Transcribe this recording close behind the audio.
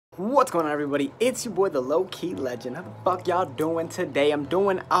What's going on, everybody? It's your boy, the Low-Key Legend. How the fuck y'all doing today? I'm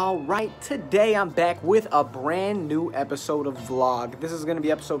doing alright. Today, I'm back with a brand new episode of Vlog. This is going to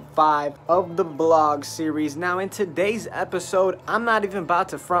be episode 5 of the vlog series. Now, in today's episode, I'm not even about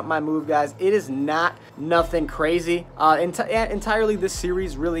to front my move, guys. It is nothing crazy. Entirely, this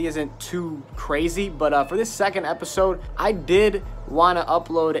series really isn't too crazy. But for this second episode, I did want to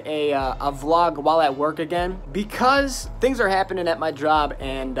upload a vlog while at work again because things are happening at my job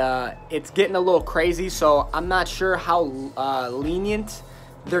and it's getting a little crazy. So I'm not sure how lenient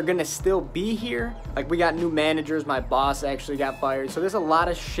they're gonna still be here. Like, we got new managers, my boss actually got fired, so there's a lot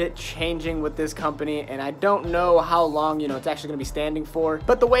of shit changing with this company, and I don't know how long, you know, it's actually gonna be standing for.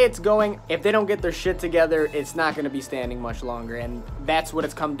 But the way it's going, if they don't get their shit together, it's not gonna be standing much longer, and that's what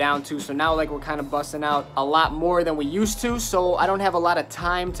it's come down to. So now, like, we're kind of busting out a lot more than we used to, so I don't have a lot of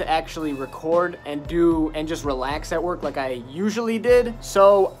time to actually record and just relax at work like I usually did.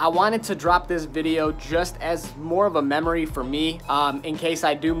 So I wanted to drop this video just as more of a memory for me, in case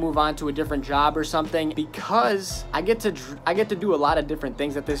I do move on to a different job or something, because I get to do a lot of different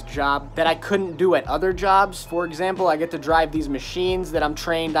things at this job that I couldn't do at other jobs. For example, I get to drive these machines that I'm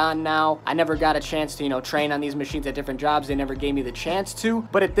trained on now. I never got a chance to, you know, train on these machines at different jobs. They never gave me the chance to,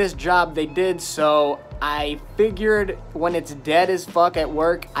 but at this job they did. So I figured when it's dead as fuck at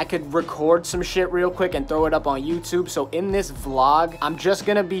work, I could record some shit real quick and throw it up on YouTube. So in this vlog, I'm just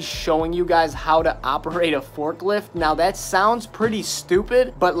gonna be showing you guys how to operate a forklift. Now, that sounds pretty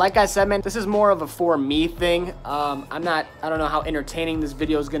stupid, but like I said, man, this is more of a for me thing. I don't know how entertaining this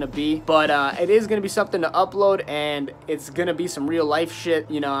video is gonna be, but it is gonna be something to upload, and it's gonna be some real life shit.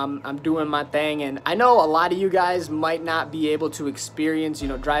 You know, I'm doing my thing, and I know a lot of you guys might not be able to experience, you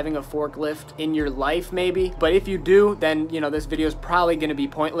know, driving a forklift in your life maybe, but if you do, then, you know, this video is probably gonna be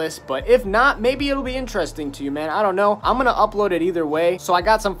pointless. But if not, maybe it'll be interesting to you, man. I don't know. I'm gonna upload it either way. So I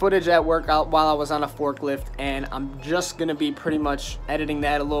got some footage at work while I was on a forklift, and I'm just gonna be pretty much editing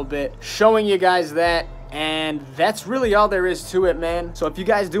that a little bit, showing you guys that. And that's really all there is to it, man. So if you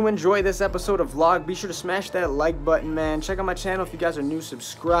guys do enjoy this episode of vlog, be sure to smash that like button, man. Check out my channel if you guys are new,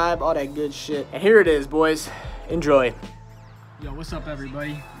 subscribe, all that good shit. And here it is, boys. Enjoy. Yo, what's up,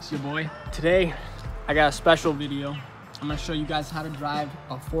 everybody? It's your boy. Today, I got a special video. I'm gonna show you guys how to drive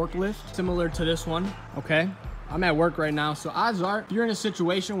a forklift similar to this one, okay? I'm at work right now, so odds are, if you're in a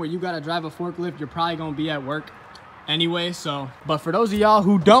situation where you gotta drive a forklift, you're probably gonna be at work anyway. So, but for those of y'all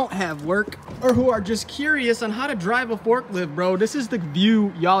who don't have work or who are just curious on how to drive a forklift, bro, this is the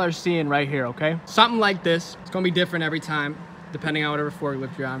view y'all are seeing right here, okay? Something like this. It's gonna be different every time, depending on whatever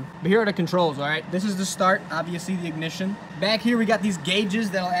forklift you're on. But here are the controls, all right? This is the start, obviously the ignition. Back here, we got these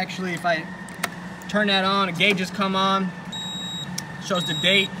gauges that'll actually, if I turn that on, the gauges come on, shows the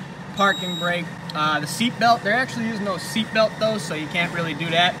date, parking brake, the seat belt. There actually is no seat belt though, so you can't really do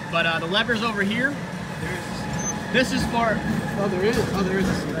that. But the levers over here, this is for, there is a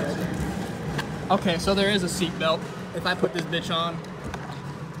seat belt. Okay, so there is a seat belt. If I put this bitch on,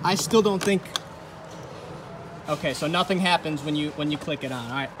 I still don't think, okay, so nothing happens when you click it on.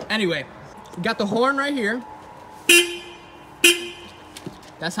 All right, anyway, we got the horn right here.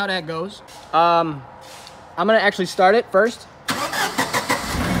 That's how that goes. I'm gonna actually start it first.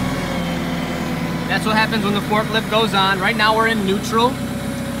 That's what happens when the forklift goes on. Right now we're in neutral.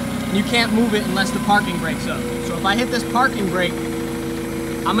 And you can't move it unless the parking brake's up. So if I hit this parking brake,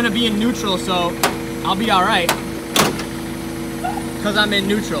 I'm gonna be in neutral, so I'll be all right, because I'm in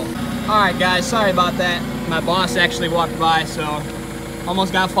neutral. All right, guys, sorry about that. My boss actually walked by, so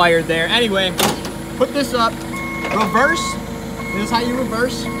almost got fired there. Anyway, put this up, reverse. This is how you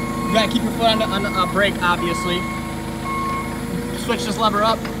reverse. You gotta keep your foot on the brake, obviously. Switch this lever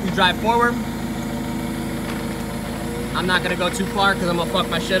up, you drive forward. I'm not gonna go too far because I'm gonna fuck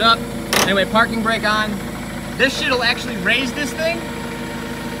my shit up. Anyway, parking brake on. This shit will actually raise this thing,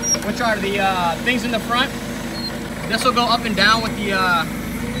 which are the things in the front. This will go up and down with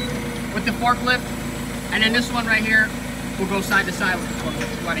the forklift. And then this one right here will go side to side with the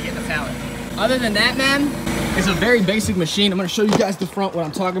forklift if you wanna get the pallet. Other than that, man, it's a very basic machine. I'm gonna show you guys the front, what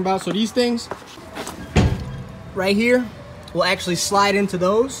I'm talking about. So these things right here will actually slide into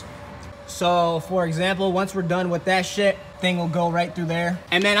those. So for example, once we're done with that shit, thing will go right through there.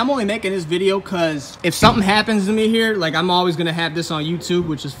 And man, I'm only making this video because if something happens to me here, like, I'm always gonna have this on YouTube,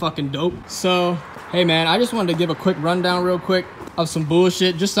 which is fucking dope. So, hey man, I just wanted to give a quick rundown real quick of some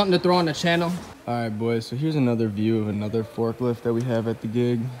bullshit, just something to throw on the channel. All right, boys, so here's another view of another forklift that we have at the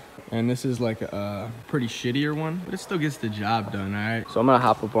gig. And this is like a pretty shittier one, but it still gets the job done, all right? So I'm gonna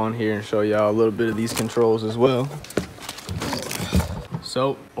hop up on here and show y'all a little bit of these controls as well.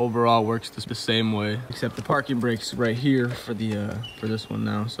 So overall works the same way, except the parking brake's right here for the for this one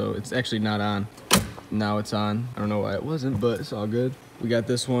now. So it's actually not on. Now it's on. I don't know why it wasn't, but it's all good. We got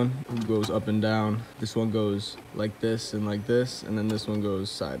this one, it goes up and down. This one goes like this, and then this one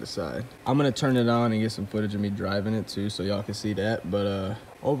goes side to side. I'm gonna turn it on and get some footage of me driving it too, so y'all can see that. But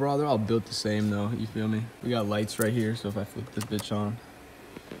overall, they're all built the same though, you feel me? We got lights right here, so if I flip this bitch on,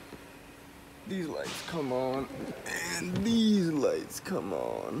 these lights come on, and these lights come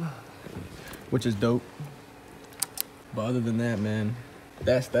on, which is dope. But other than that, man,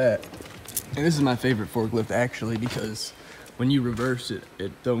 that's that. And this is my favorite forklift actually, because when you reverse it,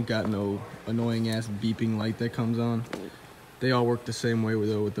 it don't got no annoying ass beeping light that comes on. They all work the same way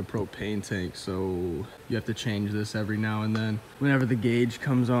with the propane tank, so you have to change this every now and then. Whenever the gauge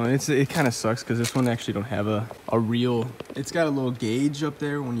comes on, it kind of sucks because this one actually don't have a real, it's got a little gauge up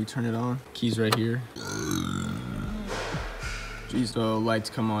there when you turn it on. Keys right here. Jeez, so lights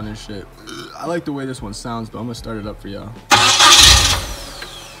come on and shit. I like the way this one sounds, but I'm gonna start it up for y'all.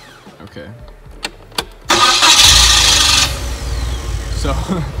 Okay. So,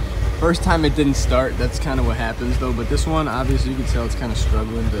 first time it didn't start, that's kind of what happens though, but this one, obviously you can tell it's kind of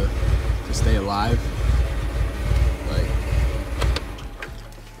struggling to stay alive. Like,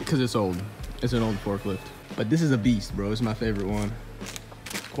 because it's old. It's an old forklift. But this is a beast, bro. It's my favorite one.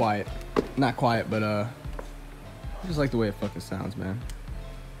 Quiet. Not quiet, but I just like the way it fucking sounds, man.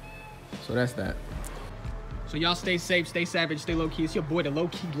 So that's that. So y'all stay safe, stay savage, stay low key. It's your boy, the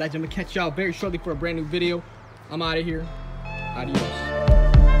LowkeyLegend. I'm gonna catch y'all very shortly for a brand new video. I'm out of here. Adios.